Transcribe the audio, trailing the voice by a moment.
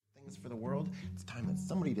for the world. It's time that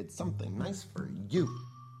somebody did something nice for you.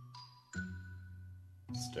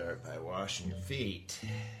 Start by washing your feet.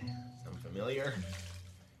 Sound familiar?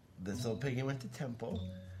 This little piggy went to temple.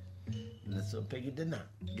 This little piggy did not.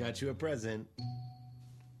 Got you a present.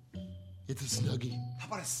 It's a Snuggie. How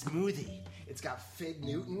about a smoothie? It's got fig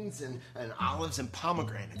Newtons and olives and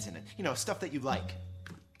pomegranates in it. You know, stuff that you like.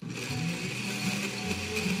 I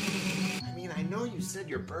mean, I know you said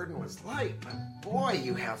your burden was light, but boy,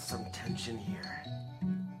 you have some tension here.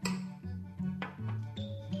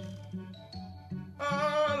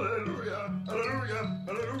 Hallelujah, hallelujah,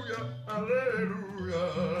 hallelujah,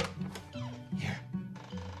 hallelujah. Here,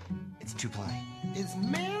 it's 2-ply. Is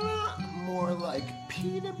manna more like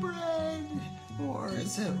pita bread, or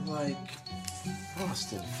is it like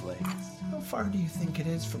Frosted Flakes? How far do you think it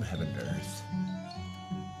is from heaven to earth?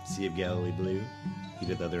 Sea of Galilee blue?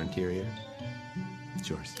 Heated leather interior? It's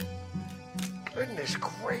yours. Goodness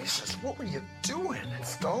gracious, what were you doing?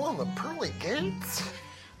 Installing the pearly gates?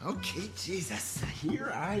 Okay, Jesus,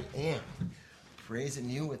 here I am, praising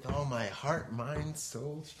you with all my heart, mind,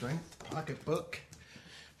 soul, strength, pocketbook.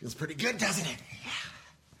 Feels pretty good, doesn't it?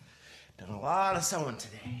 Yeah. Done a lot of sewing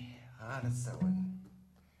today. A lot of sewing.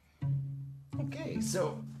 Okay,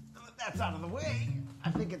 so that's out of the way. I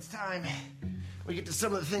think it's time we get to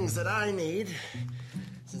some of the things that I need,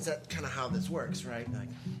 since that's kind of how this works, right? Like,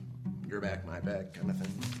 your back, my back kind of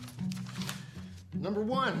thing. Number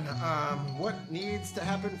one, what needs to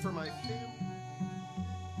happen for my family?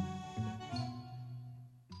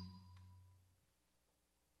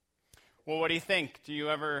 Well, what do you think? Do you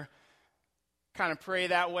ever kind of pray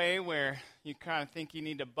that way where you kind of think you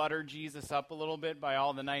need to butter Jesus up a little bit by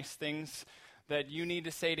all the nice things that you need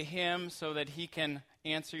to say to him so that he can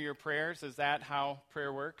answer your prayers? Is that how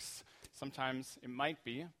prayer works? Sometimes it might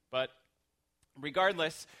be, but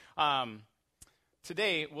regardless,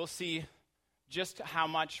 today we'll see just how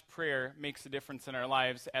much prayer makes a difference in our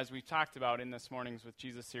lives, as we talked about in this morning's With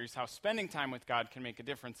Jesus series, how spending time with God can make a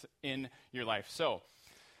difference in your life. So,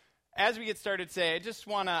 as we get started today, it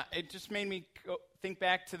just made me think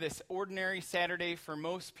back to this ordinary Saturday for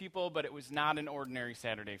most people, but it was not an ordinary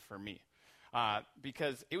Saturday for me,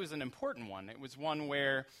 because it was an important one. It was one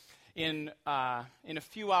where in a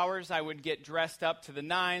few hours I would get dressed up to the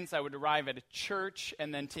nines, I would arrive at a church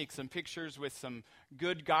and then take some pictures with some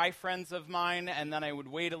good guy friends of mine, and then I would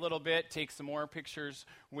wait a little bit, take some more pictures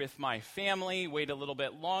with my family, wait a little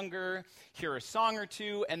bit longer, hear a song or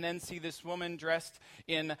two, and then see this woman dressed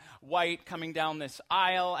in white coming down this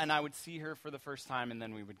aisle, and I would see her for the first time, and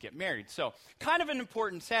then we would get married. So, kind of an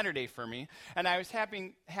important Saturday for me, and I was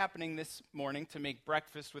happening this morning to make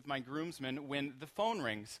breakfast with my groomsmen when the phone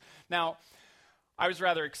rings. Now, I was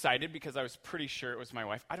rather excited because I was pretty sure it was my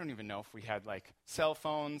wife. I don't even know if we had like cell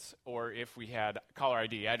phones or if we had caller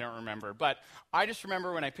ID. I don't remember. But I just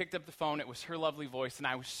remember when I picked up the phone, it was her lovely voice, and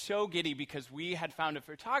I was so giddy because we had found a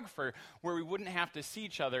photographer where we wouldn't have to see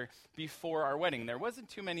each other before our wedding. There wasn't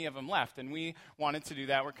too many of them left, and we wanted to do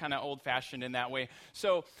that. We're kind of old-fashioned in that way.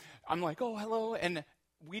 So I'm like, oh, hello. And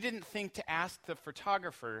we didn't think to ask the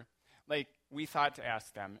photographer, like, we thought to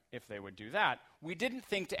ask them if they would do that. We didn't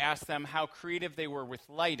think to ask them how creative they were with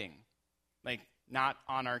lighting, like not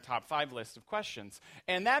on our top 5 list of questions.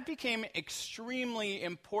 And that became extremely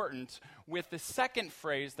important with the second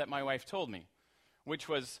phrase that my wife told me, which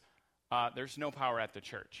was, there's no power at the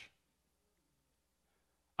church.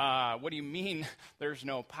 What do you mean there's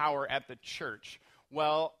no power at the church?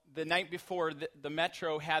 Well, the night before, the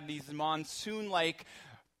Metro had these monsoon-like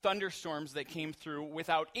thunderstorms that came through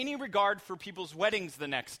without any regard for people's weddings the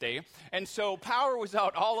next day. And so power was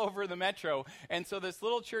out all over the Metro. And so this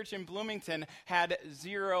little church in Bloomington had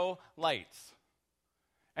 0 lights.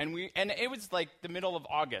 And it was like the middle of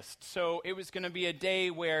August. So it was going to be a day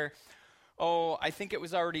where, I think it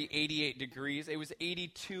was already 88 degrees. It was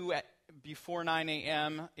 82 before 9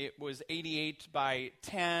 a.m. It was 88 by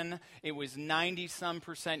 10. It was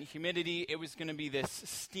 90-some% humidity. It was going to be this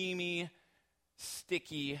steamy,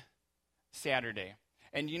 sticky Saturday.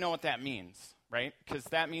 And you know what that means, right? Because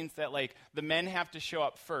that means that, like, the men have to show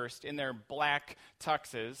up first in their black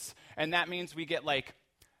tuxes, and that means we get, like,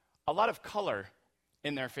 a lot of color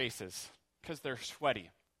in their faces because they're sweaty.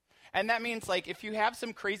 And that means, like, if you have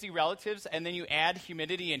some crazy relatives and then you add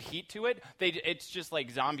humidity and heat to it, it's just like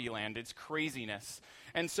zombie land. It's craziness.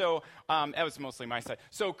 And so that was mostly my side.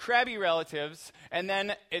 So crabby relatives, and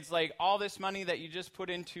then it's like all this money that you just put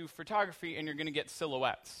into photography and you're going to get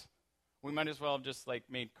silhouettes. We might as well have just, like,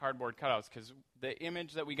 made cardboard cutouts because the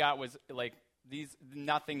image that we got was, like,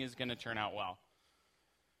 nothing is going to turn out well.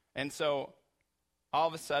 And so all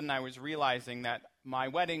of a sudden I was realizing that my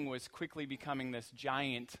wedding was quickly becoming this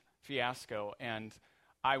giant fiasco, and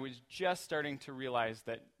I was just starting to realize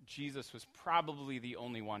that Jesus was probably the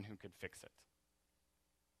only one who could fix it.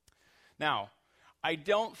 Now, I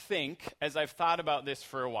don't think, as I've thought about this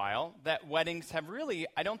for a while, that weddings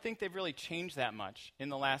I don't think they've really changed that much in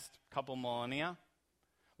the last couple millennia.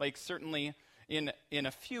 Like, certainly in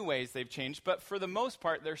a few ways they've changed, but for the most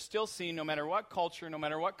part, they're still seen, no matter what culture, no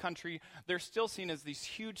matter what country, they're still seen as these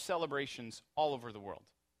huge celebrations all over the world.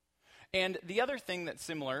 And the other thing that's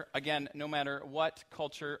similar, again, no matter what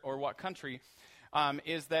culture or what country,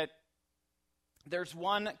 is that there's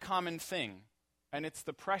one common thing, and it's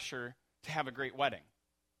the pressure to have a great wedding.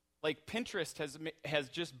 Like, Pinterest has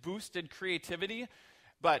just boosted creativity,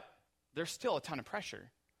 but there's still a ton of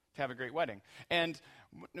pressure to have a great wedding. And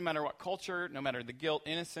no matter what culture, no matter the guilt,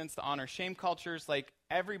 innocence, the honor, shame cultures, like,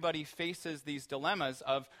 everybody faces these dilemmas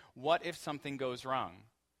of what if something goes wrong?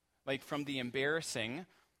 Like, from the embarrassing,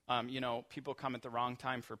 people come at the wrong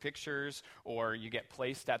time for pictures, or you get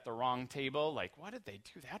placed at the wrong table. Like, what did they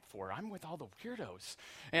do that for? I'm with all the weirdos.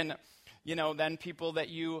 And, then people that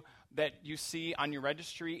you see on your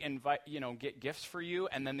registry get gifts for you,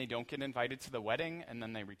 and then they don't get invited to the wedding, and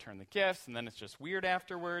then they return the gifts, and then it's just weird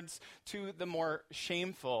afterwards, to the more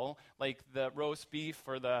shameful, like the roast beef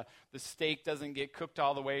or the steak doesn't get cooked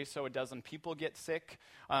all the way, so people get sick,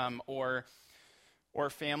 or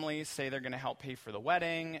families say they're going to help pay for the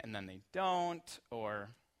wedding, and then they don't, or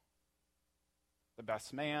the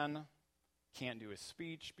best man can't do his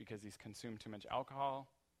speech because he's consumed too much alcohol,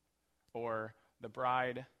 or the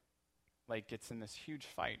bride gets in this huge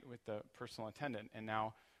fight with the personal attendant, and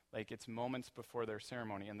now it's moments before their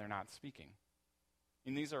ceremony and they're not speaking.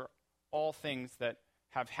 And these are all things that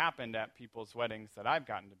have happened at people's weddings that I've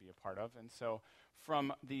gotten to be a part of. And so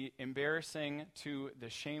from the embarrassing to the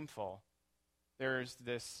shameful, there's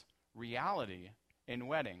this reality in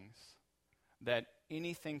weddings that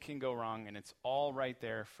anything can go wrong, and it's all right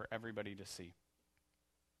there for everybody to see.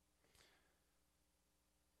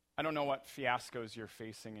 I don't know what fiascos you're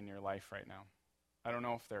facing in your life right now. I don't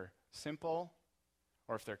know if they're simple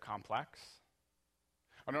or if they're complex.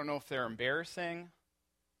 I don't know if they're embarrassing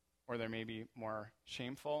or they're maybe more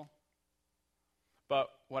shameful.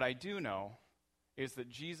 But what I do know is that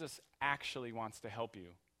Jesus actually wants to help you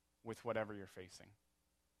with whatever you're facing.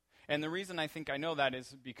 And the reason I think I know that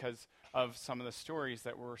is because of some of the stories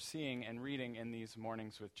that we're seeing and reading in these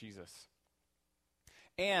mornings with Jesus.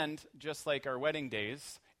 And just like our wedding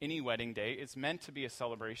days, any wedding day is meant to be a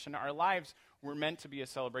celebration. Our lives were meant to be a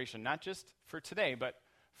celebration, not just for today, but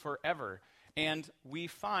forever. And we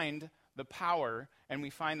find the power and we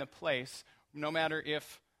find the place, no matter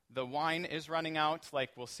if the wine is running out, like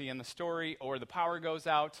we'll see in the story, or the power goes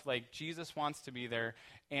out, like Jesus wants to be there,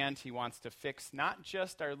 and he wants to fix not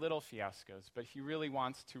just our little fiascos, but he really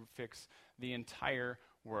wants to fix the entire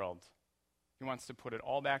world. He wants to put it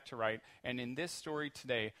all back to right, and in this story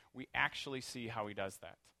today, we actually see how he does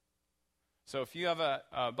that. So if you have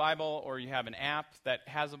a Bible or you have an app that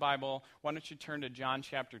has a Bible, why don't you turn to John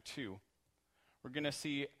chapter 2. We're going to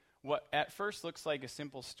see what at first looks like a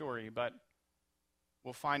simple story, but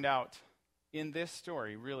we'll find out in this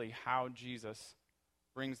story really how Jesus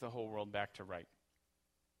brings the whole world back to right.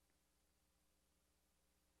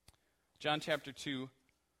 John chapter 2,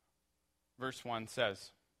 verse 1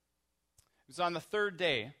 says, "It was on the third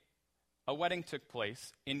day, a wedding took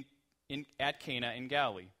place at Cana in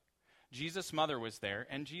Galilee. Jesus' mother was there,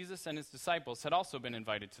 and Jesus and his disciples had also been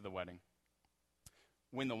invited to the wedding.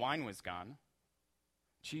 When the wine was gone,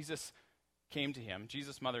 Jesus came to him.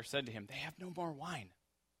 Jesus' mother said to him, 'They have no more wine.'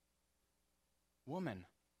 'Woman,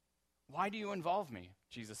 why do you involve me?'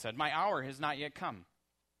 Jesus said. 'My hour has not yet come.'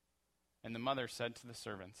 And the mother said to the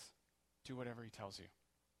servants, 'Do whatever he tells you.'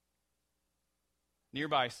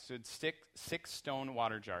 Nearby stood 6 stone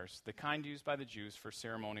water jars, the kind used by the Jews for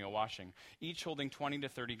ceremonial washing, each holding 20 to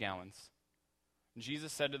 30 gallons. And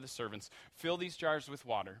Jesus said to the servants, 'Fill these jars with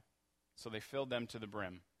water.' So they filled them to the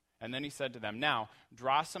brim. And then he said to them, 'Now,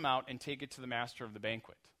 draw some out and take it to the master of the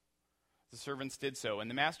banquet.' The servants did so, and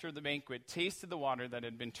the master of the banquet tasted the water that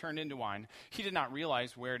had been turned into wine. He did not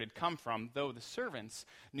realize where it had come from, though the servants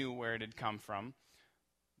knew where it had come from.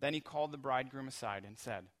 Then he called the bridegroom aside and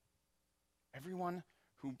said, 'Everyone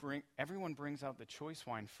brings out the choice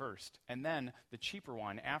wine first, and then the cheaper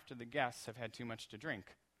wine after the guests have had too much to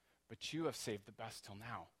drink. But you have saved the best till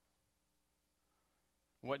now.'"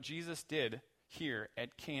 What Jesus did here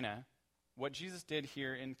in Cana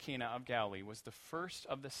of Galilee was the first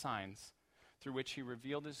of the signs through which he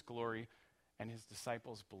revealed his glory, and his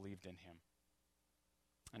disciples believed in him.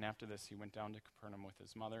 And after this, he went down to Capernaum with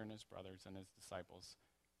his mother and his brothers and his disciples,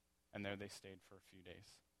 and there they stayed for a few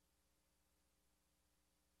days.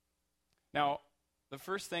 Now, the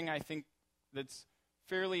first thing I think that's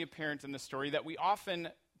fairly apparent in the story that we often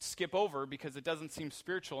skip over because it doesn't seem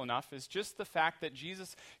spiritual enough is just the fact that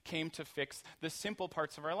Jesus came to fix the simple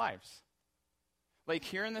parts of our lives. Like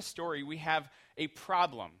here in the story, we have a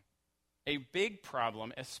problem, a big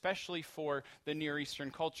problem, especially for the Near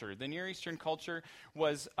Eastern culture. The Near Eastern culture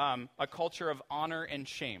was a culture of honor and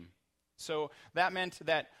shame. So that meant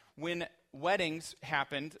that when weddings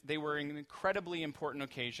happened, they were an incredibly important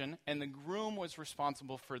occasion, and the groom was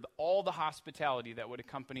responsible for all the hospitality that would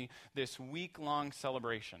accompany this week-long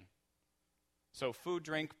celebration. So food,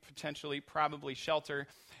 drink, potentially, probably shelter.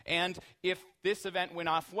 And if this event went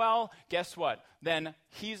off well, guess what? Then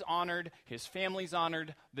he's honored, his family's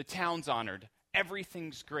honored, the town's honored.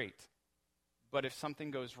 Everything's great. But if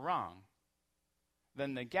something goes wrong,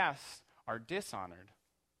 then the guests are dishonored,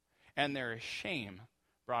 and there is shame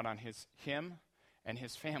brought on him and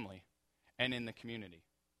his family and in the community.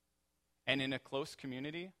 And in a close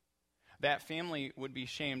community, that family would be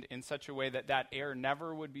shamed in such a way that that heir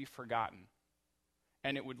never would be forgotten.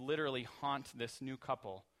 And it would literally haunt this new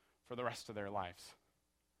couple for the rest of their lives.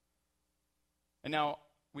 And now,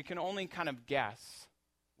 we can only kind of guess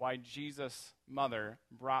why Jesus' mother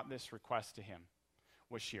brought this request to him.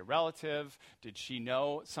 Was she a relative? Did she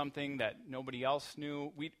know something that nobody else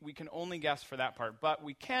knew? We can only guess for that part. But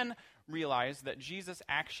we can realize that Jesus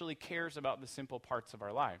actually cares about the simple parts of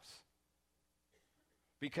our lives.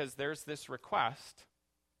 Because there's this request,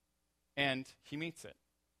 and he meets it.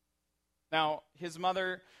 Now, his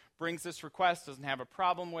mother brings this request, doesn't have a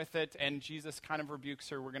problem with it, and Jesus kind of rebukes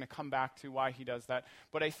her. We're going to come back to why he does that.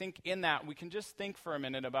 But I think in that, we can just think for a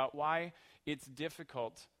minute about why it's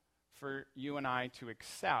difficult for you and I to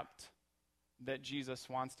accept that Jesus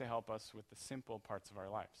wants to help us with the simple parts of our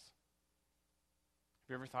lives. Have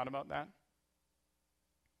you ever thought about that?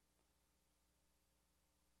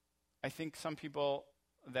 I think some people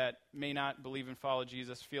that may not believe and follow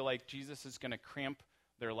Jesus feel like Jesus is going to cramp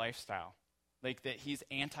their lifestyle, like that he's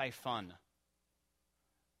anti-fun,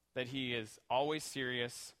 that he is always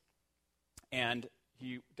serious, and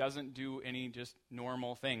he doesn't do any just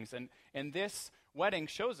normal things. And this wedding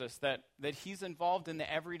shows us that he's involved in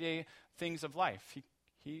the everyday things of life.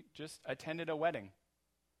 He just attended a wedding.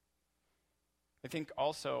 I think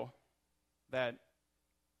also that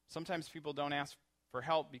sometimes people don't ask for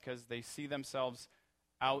help because they see themselves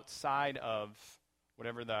outside of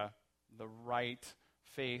whatever the right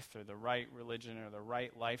faith or the right religion or the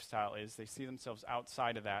right lifestyle is. They see themselves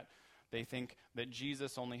outside of that. They think that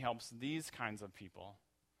Jesus only helps these kinds of people.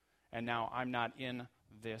 And now I'm not in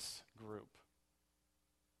this group.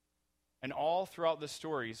 And all throughout the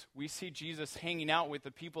stories, we see Jesus hanging out with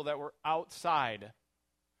the people that were outside.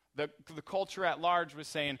 The culture at large was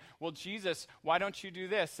saying, well, Jesus, why don't you do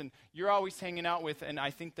this? And you're always hanging out with, and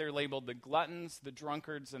I think they're labeled the gluttons, the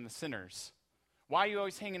drunkards, and the sinners. Why are you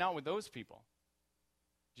always hanging out with those people?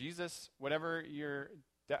 Jesus,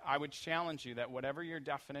 I would challenge you that whatever your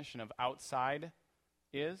definition of outside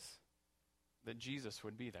is, that Jesus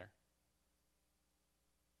would be there.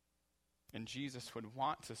 And Jesus would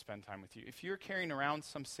want to spend time with you. If you're carrying around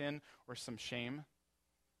some sin or some shame,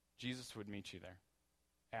 Jesus would meet you there.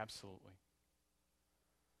 Absolutely.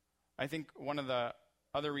 I think one of the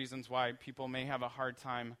other reasons why people may have a hard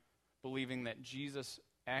time believing that Jesus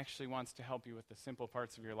actually wants to help you with the simple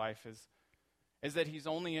parts of your life is that he's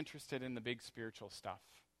only interested in the big spiritual stuff.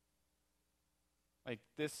 Like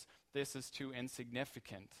this is too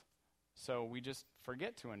insignificant, so we just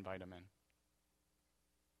forget to invite him in.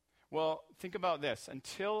 Well, think about this.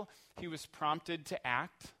 Until he was prompted to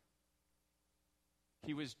act,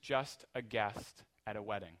 he was just a guest at a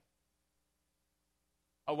wedding.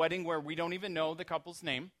 A wedding where we don't even know the couple's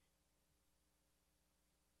name,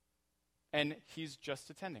 and he's just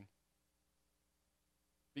attending.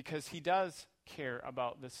 Because he does care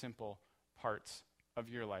about the simple parts of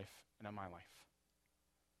your life and of my life.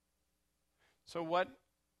 So what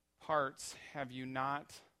parts have you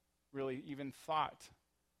not really even thought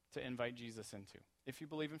to invite Jesus into? If you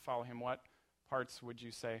believe and follow him, what parts would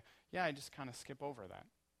you say, yeah, I just kind of skip over that?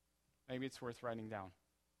 Maybe it's worth writing down.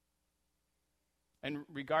 And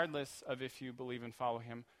regardless of if you believe and follow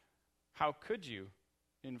him, how could you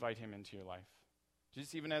invite him into your life?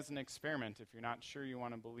 Just even as an experiment, if you're not sure you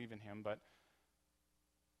want to believe in him, but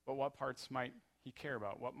what parts might he care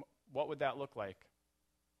about? What would that look like?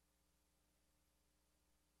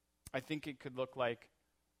 I think it could look like,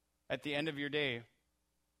 at the end of your day,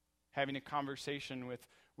 having a conversation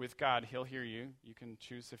with God. He'll hear you. You can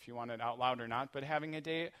choose if you want it out loud or not, but having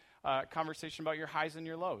a conversation about your highs and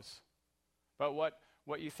your lows, about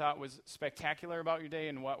what you thought was spectacular about your day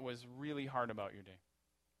and what was really hard about your day.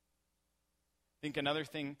 think another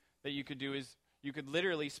thing that you could do is you could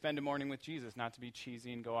literally spend a morning with Jesus, not to be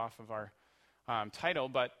cheesy and go off of our title,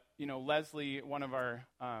 but Leslie, one of our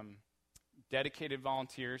dedicated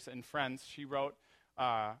volunteers and friends, she wrote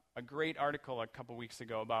a great article a couple weeks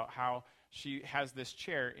ago about how she has this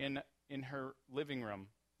chair in her living room,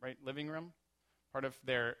 right? Living room, part of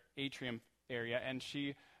their atrium area, and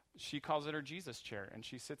she calls it her Jesus chair, and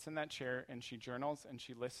she sits in that chair and she journals and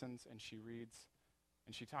she listens and she reads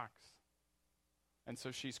and she talks. And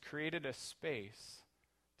so she's created a space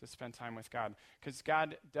to spend time with God, because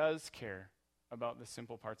God does care about the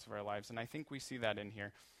simple parts of our lives, and I think we see that in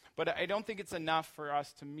here. But I don't think it's enough for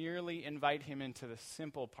us to merely invite him into the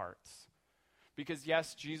simple parts. Because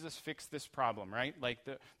yes, Jesus fixed this problem, right? Like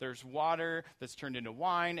there's water that's turned into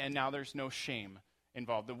wine, and now there's no shame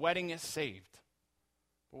involved. The wedding is saved.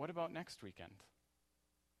 But what about next weekend?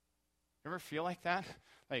 You ever feel like that?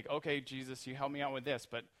 Like, okay, Jesus, you helped me out with this,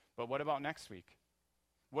 but what about next week?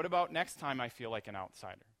 What about next time I feel like an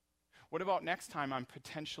outsider? What about next time I'm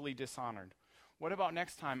potentially dishonored? What about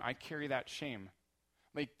next time I carry that shame?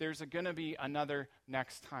 Like, there's going to be another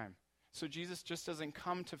next time. So Jesus just doesn't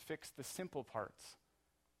come to fix the simple parts.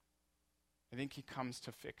 I think he comes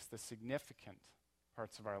to fix the significant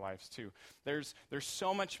parts of our lives too. There's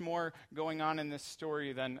so much more going on in this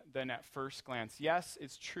story than at first glance. Yes,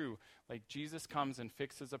 it's true. Like, Jesus comes and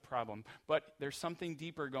fixes a problem, but there's something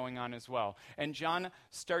deeper going on as well. And John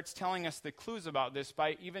starts telling us the clues about this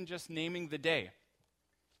by even just naming the day.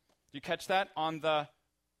 You catch that? On the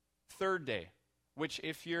third day, which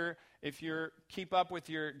if you're keep up with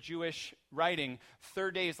your Jewish writing,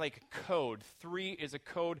 third day is like a code. 3 is a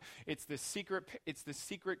code. It's the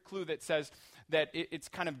secret clue that says that it's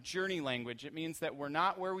kind of journey language. It means that we're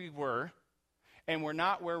not where we were, and we're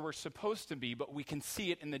not where we're supposed to be, but we can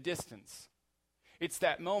see it in the distance. It's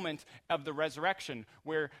that moment of the resurrection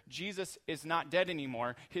where Jesus is not dead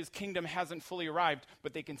anymore. His kingdom hasn't fully arrived,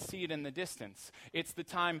 but they can see it in the distance. It's the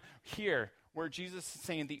time here where Jesus is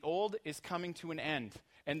saying the old is coming to an end,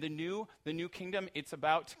 and the new kingdom, it's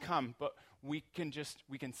about to come, but we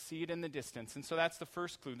can see it in the distance. And so that's the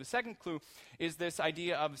first clue. The second clue is this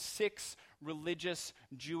idea of 6 religious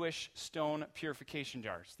Jewish stone purification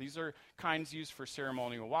jars. These are kinds used for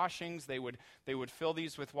ceremonial washings. They would fill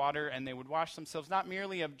these with water, and they would wash themselves not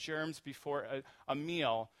merely of germs before a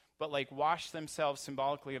meal, but like wash themselves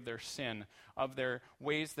symbolically of their sin, of their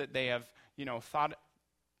ways that they have,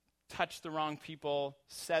 touched the wrong people,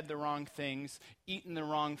 said the wrong things, eaten the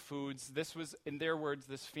wrong foods. This was, in their words,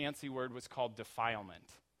 this fancy word was called defilement.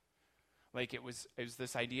 Like it was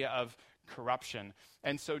this idea of corruption.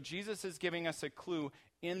 And so Jesus is giving us a clue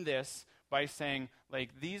in this by saying,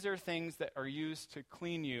 like, these are things that are used to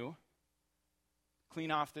clean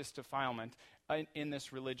off this defilement in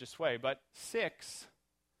this religious way. But 6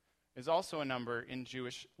 is also a number in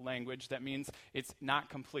Jewish language that means it's not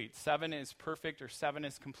complete. 7 is perfect, or 7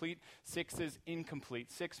 is complete. 6 is incomplete.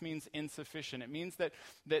 6 means insufficient. It means that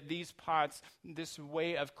these pots, this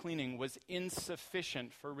way of cleaning, was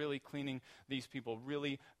insufficient for really cleaning these people,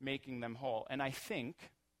 really making them whole. And I think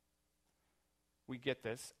we get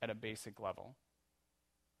this at a basic level.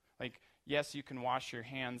 Like, yes, you can wash your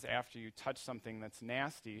hands after you touch something that's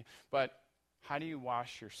nasty, but how do you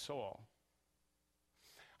wash your soul?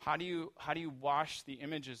 How do you wash the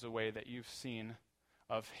images away that you've seen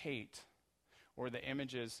of hate, or the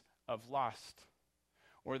images of lust,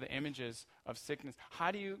 or the images of sickness? How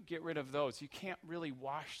do you get rid of those? You can't really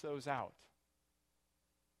wash those out.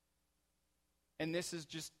 And this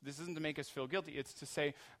isn't to make us feel guilty. It's to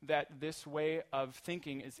say that this way of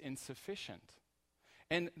thinking is insufficient.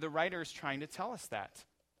 And the writer is trying to tell us that.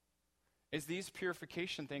 Is these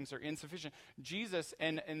purification things are insufficient. Jesus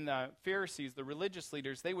and the Pharisees, the religious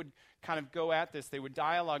leaders, they would kind of go at this. They would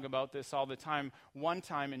dialogue about this all the time. One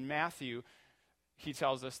time in Matthew, he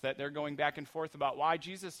tells us that they're going back and forth about why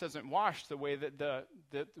Jesus doesn't wash the way that the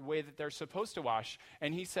way that they're supposed to wash.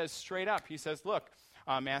 And he says straight up, he says, look,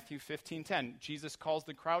 Matthew 15:10, Jesus calls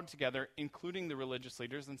the crowd together, including the religious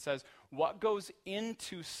leaders, and says, what goes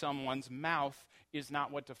into someone's mouth is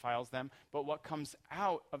not what defiles them, but what comes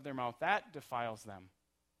out of their mouth, that defiles them.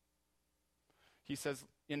 He says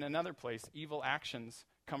in another place, evil actions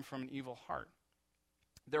come from an evil heart.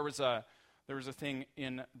 There was a thing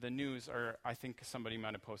in the news, or I think somebody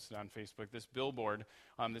might have posted on Facebook, this billboard.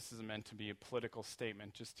 This isn't meant to be a political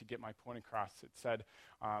statement, just to get my point across. It said,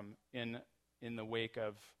 in the wake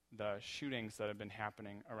of the shootings that have been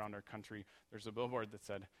happening around our country, there's a billboard that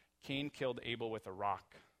said, Cain killed Abel with a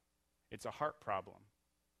rock. It's a heart problem,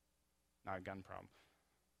 not a gun problem.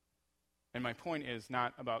 And my point is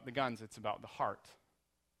not about the guns, it's about the heart.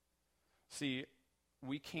 See,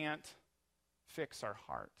 we can't fix our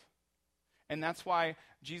heart. And that's why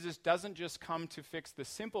Jesus doesn't just come to fix the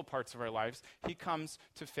simple parts of our lives. He comes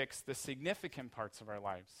to fix the significant parts of our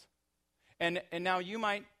lives. And now you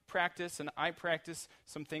might practice, and I practice,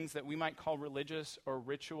 some things that we might call religious or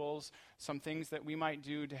rituals, some things that we might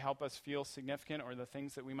do to help us feel significant, or the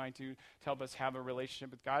things that we might do to help us have a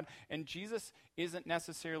relationship with God. And Jesus isn't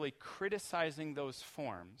necessarily criticizing those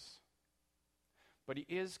forms, but he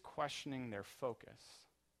is questioning their focus.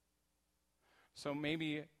 So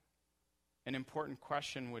maybe an important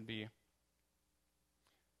question would be,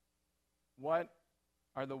 what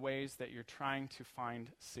are the ways that you're trying to find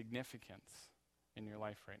significance in your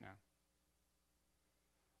life right now?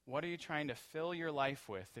 What are you trying to fill your life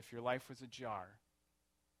with, if your life was a jar,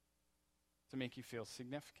 to make you feel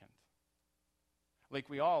significant? Like,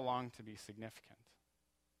 we all long to be significant.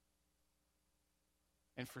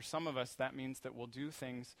 And for some of us, that means that we'll do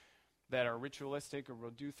things that are ritualistic, or we'll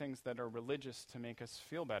do things that are religious to make us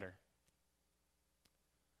feel better.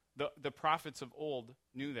 The prophets of old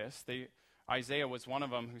knew this. Isaiah was one of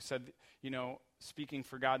them who said, speaking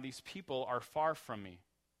for God, these people are far from me.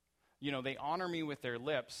 They honor me with their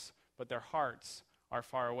lips, but their hearts are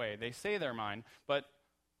far away. They say they're mine, but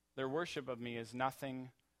their worship of me is nothing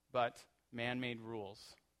but man-made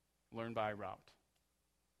rules learned by rote.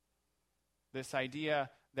 This idea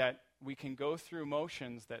that we can go through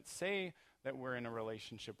motions that say that we're in a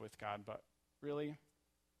relationship with God, but really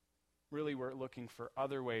we're looking for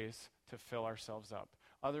other ways to fill ourselves up,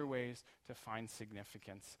 other ways to find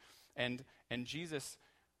significance. And Jesus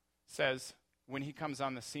says, when he comes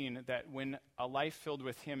on the scene, that when a life filled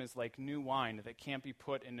with him is like new wine that can't be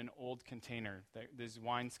put in an old container, these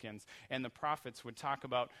wineskins. And the prophets would talk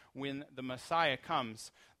about when the Messiah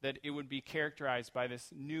comes, that it would be characterized by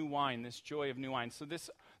this new wine, this joy of new wine. So this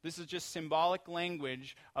is just symbolic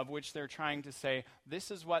language of which they're trying to say, this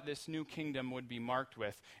is what this new kingdom would be marked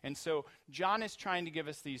with. And so John is trying to give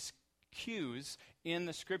us these cues in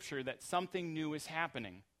the scripture that something new is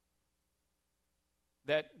happening.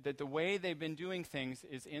 That the way they've been doing things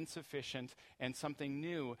is insufficient, and something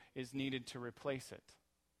new is needed to replace it.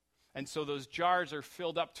 And so those jars are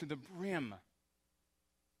filled up to the brim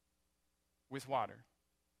with water.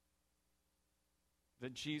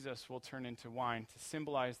 That Jesus will turn into wine to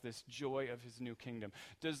symbolize this joy of his new kingdom.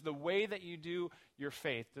 Does the way that you do your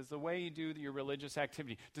faith, does the way you do your religious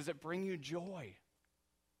activity, does it bring you joy?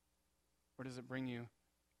 Or does it bring you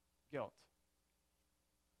guilt?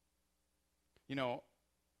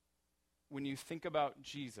 When you think about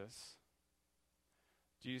Jesus,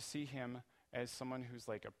 do you see him as someone who's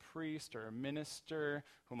like a priest or a minister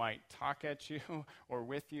who might talk at you or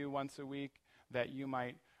with you once a week, that you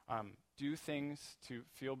might do things to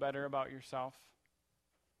feel better about yourself?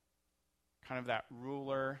 Kind of that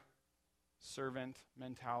ruler, servant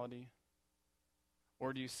mentality?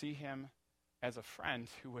 Or do you see him as a friend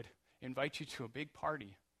who would invite you to a big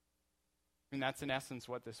party? I mean, that's in essence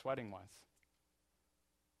what this wedding was.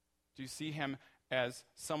 Do you see him as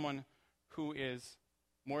someone who is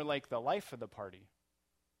more like the life of the party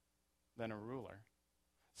than a ruler?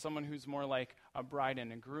 Someone who's more like a bride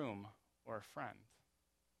and a groom or a friend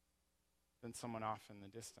than someone off in the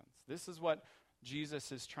distance? This is what Jesus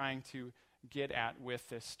is trying to get at with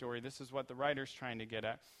this story. This is what the writer's trying to get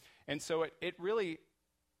at. And so it really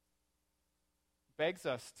begs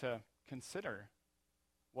us to consider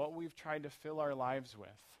what we've tried to fill our lives with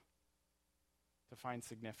to find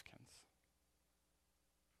significance.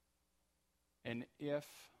 And if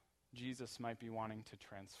Jesus might be wanting to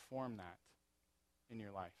transform that in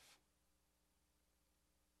your life.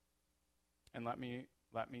 And let me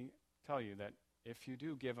tell you that if you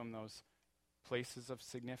do give him those places of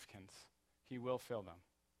significance, he will fill them.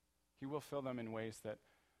 He will fill them in ways that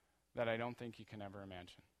I don't think you can ever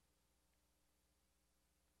imagine.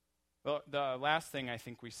 Well, the last thing I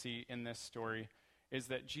think we see in this story is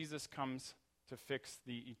that Jesus comes to fix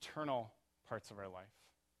the eternal parts of our life.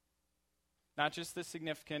 Not just the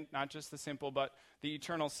significant, not just the simple, but the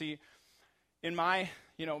eternal. See, in my,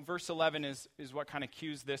 verse 11 is what kind of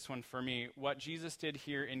cues this one for me. What Jesus did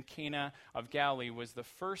here in Cana of Galilee was the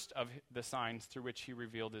first of the signs through which he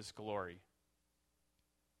revealed his glory.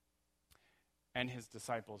 And his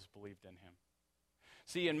disciples believed in him.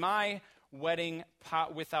 See, in my wedding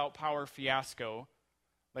without power fiasco,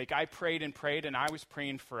 I prayed and I was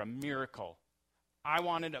praying for a miracle. I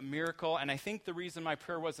wanted a miracle, and I think the reason my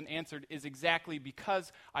prayer wasn't answered is exactly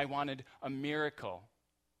because I wanted a miracle.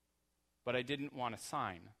 But I didn't want a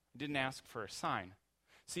sign. I didn't ask for a sign.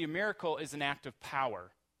 See, a miracle is an act of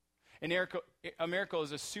power. A miracle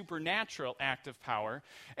is a supernatural act of power,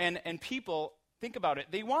 and people, think about it,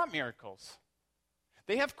 they want miracles.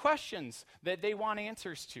 They have questions that they want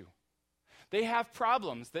answers to. They have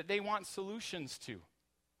problems that they want solutions to.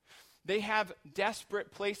 They have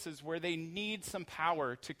desperate places where they need some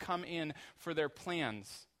power to come in for their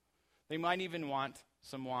plans. They might even want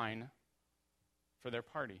some wine for their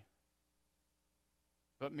party.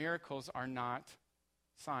 But miracles are not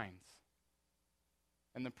signs.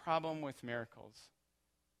 And the problem with miracles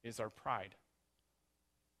is our pride.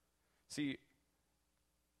 See,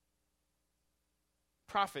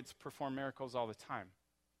 prophets perform miracles all the time.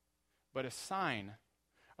 But a sign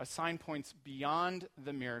points beyond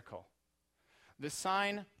the miracle. The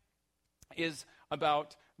sign is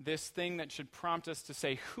about this thing that should prompt us to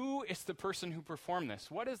say, who is the person who performed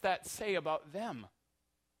this? What does that say about them?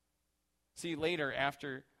 See, later,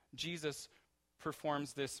 after Jesus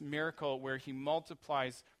performs this miracle where he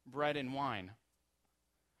multiplies bread and wine,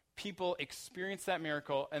 people experience that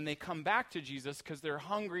miracle and they come back to Jesus because they're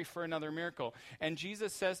hungry for another miracle. And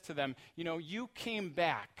Jesus says to them, you came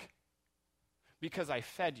back because I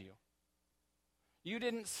fed you. You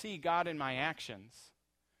didn't see God in my actions.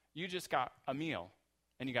 You just got a meal,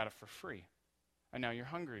 and you got it for free. And now you're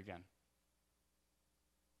hungry again.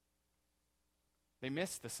 They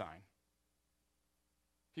missed the sign.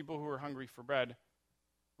 People who were hungry for bread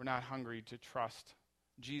were not hungry to trust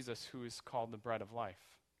Jesus, who is called the bread of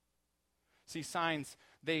life. See, signs,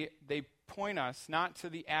 they point us not to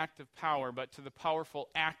the act of power, but to the powerful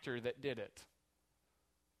actor that did it.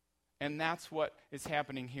 And that's what is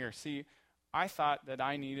happening here. See, I thought that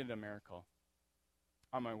I needed a miracle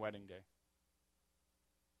on my wedding day.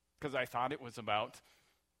 Because I thought it was about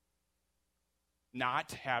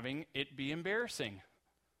not having it be embarrassing.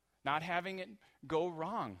 Not having it go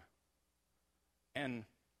wrong. And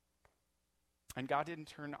God didn't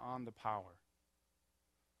turn on the power.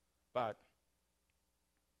 But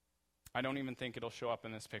I don't even think it'll show up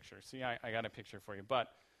in this picture. See, I got a picture for you.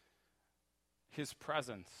 But his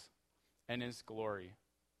presence and his glory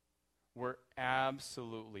were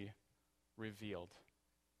absolutely revealed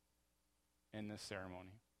in this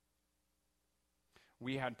ceremony.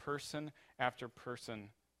 We had person after person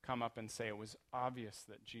come up and say it was obvious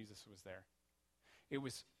that Jesus was there. It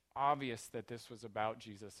was obvious that this was about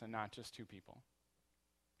Jesus and not just two people.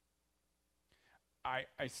 I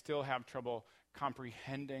still have trouble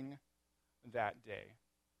comprehending that day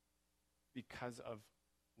because of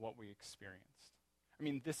what we experienced. I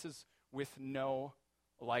mean, this is with no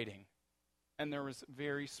lighting. And there was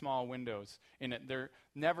very small windows in it. There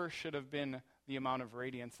never should have been the amount of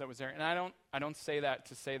radiance that was there. And I don't say that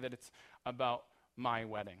to say that it's about my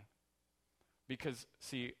wedding. Because,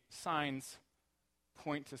 see, signs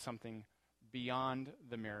point to something beyond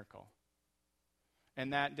the miracle.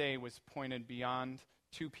 And that day was pointed beyond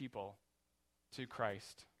two people to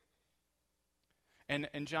Christ. And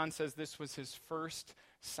John says this was his first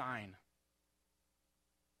sign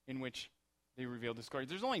in which they revealed his glory.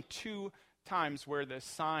 There's only two times where the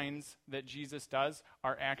signs that Jesus does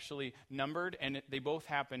are actually numbered, and they both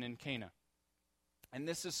happen in Cana. And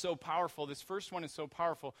this is so powerful. This first one is so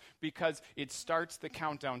powerful because it starts the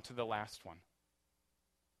countdown to the last one.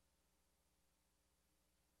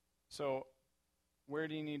 So, where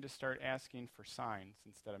do you need to start asking for signs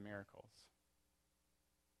instead of miracles?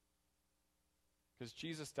 Because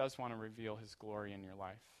Jesus does want to reveal his glory in your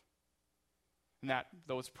life. And that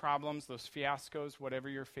those problems, those fiascos, whatever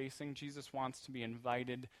you're facing, Jesus wants to be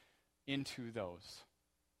invited into those.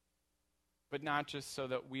 But not just so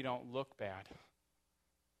that we don't look bad,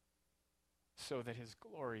 so that his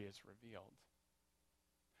glory is revealed.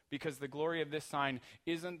 Because the glory of this sign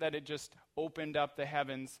isn't that it just opened up the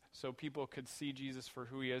heavens so people could see Jesus for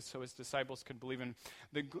who he is, so his disciples could believe in.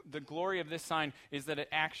 The glory of this sign is that it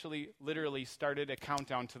actually literally started a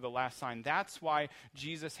countdown to the last sign. That's why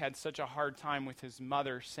Jesus had such a hard time with his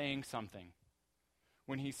mother saying something.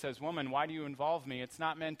 When he says, "Woman, why do you involve me?" It's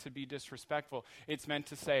not meant to be disrespectful. It's meant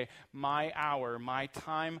to say, my hour, my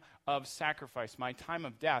time of sacrifice, my time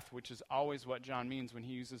of death, which is always what John means when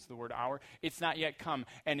he uses the word hour, it's not yet come.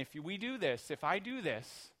 And if we do this, if I do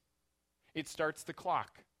this, it starts the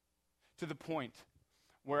clock to the point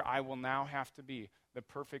where I will now have to be the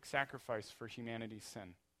perfect sacrifice for humanity's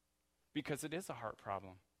sin. Because it is a heart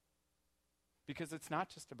problem. Because it's not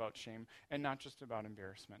just about shame and not just about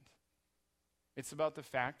embarrassment. It's about the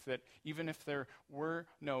fact that even if there were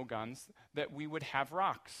no guns, that we would have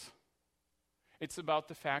rocks. It's about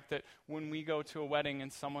the fact that when we go to a wedding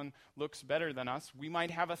and someone looks better than us, we might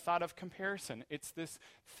have a thought of comparison. It's this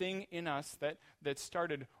thing in us that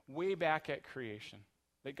started way back at creation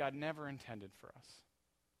that God never intended for us.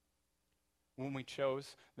 When we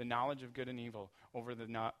chose the knowledge of good and evil over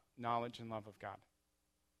the knowledge and love of God.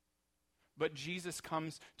 But Jesus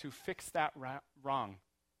comes to fix that wrong,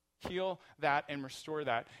 heal that and restore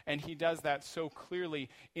that. And he does that so clearly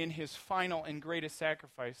in his final and greatest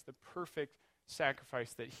sacrifice, the perfect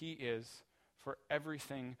sacrifice that he is for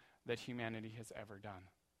everything that humanity has ever done.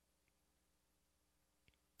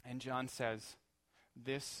 And John says,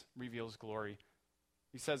 this reveals glory.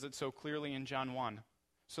 He says it so clearly in John 1.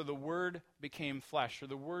 So the Word became flesh, or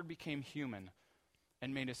the Word became human,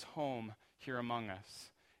 and made his home here among us.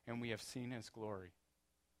 And we have seen his glory,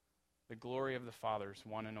 the glory of the Father's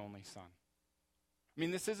one and only Son. I mean,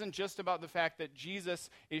 this isn't just about the fact that Jesus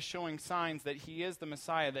is showing signs that he is the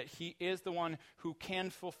Messiah, that he is the one who can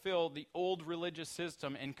fulfill the old religious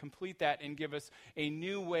system and complete that and give us a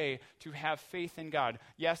new way to have faith in God.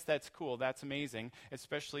 Yes, that's cool. That's amazing,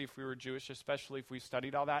 especially if we were Jewish, especially if we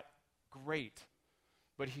studied all that. Great.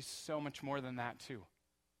 But he's so much more than that, too.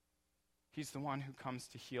 He's the one who comes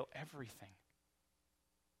to heal everything,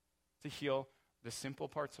 to heal the simple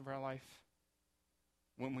parts of our life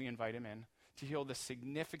when we invite him in, to heal the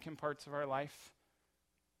significant parts of our life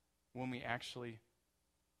when we actually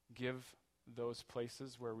give those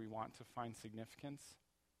places where we want to find significance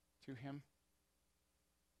to him.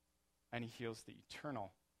 And he heals the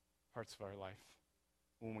eternal parts of our life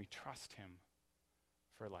when we trust him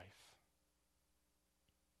for life.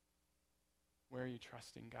 Where are you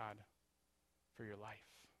trusting God for your life,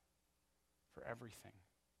 for everything?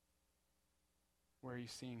 Where are you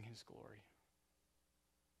seeing his glory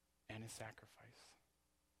and his sacrifice?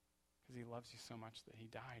 Because he loves you so much that he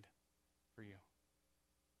died for you.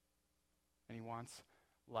 And he wants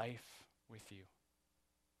life with you.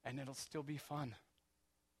 And it'll still be fun.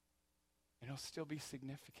 It'll still be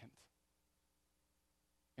significant.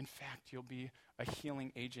 In fact, you'll be a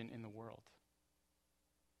healing agent in the world.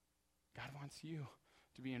 God wants you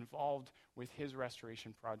to be involved with his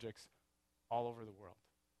restoration projects all over the world.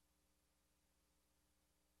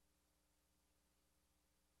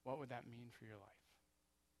 What would that mean for your life?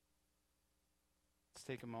 Let's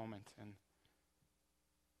take a moment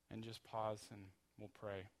and just pause, and we'll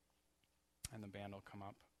pray, and the band will come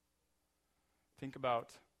up. Think about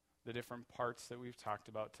the different parts that we've talked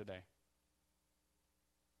about today.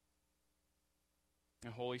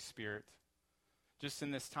 And Holy Spirit, just in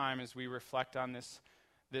this time as we reflect on this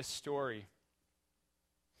story,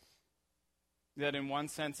 that in one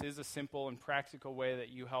sense is a simple and practical way that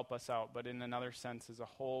you help us out, but in another sense is a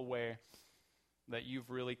whole way that you've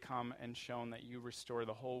really come and shown that you restore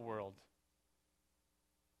the whole world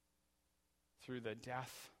through the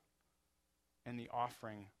death and the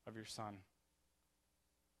offering of your Son.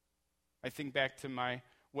 I think back to my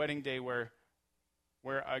wedding day where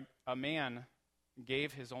a man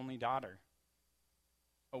gave his only daughter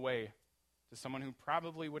away to someone who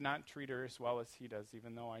probably would not treat her as well as he does,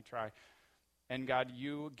 even though I try. And God,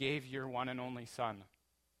 you gave your one and only Son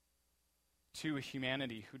to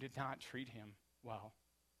humanity who did not treat him well.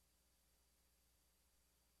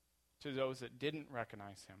 To those that didn't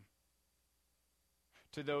recognize him.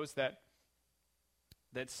 To those that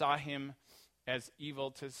saw him as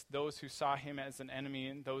evil, to those who saw him as an enemy,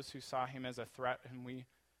 and those who saw him as a threat, and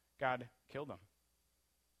God killed him.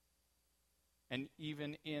 And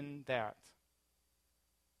even in that,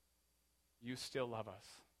 you still love us.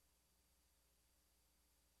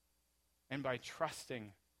 And by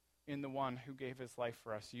trusting in the one who gave his life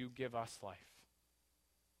for us, you give us life.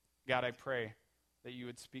 God, I pray that you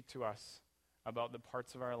would speak to us about the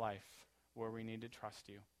parts of our life where we need to trust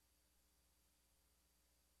you.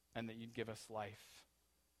 And that you'd give us life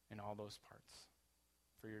in all those parts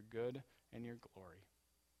for your good and your glory.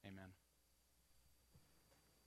 Amen.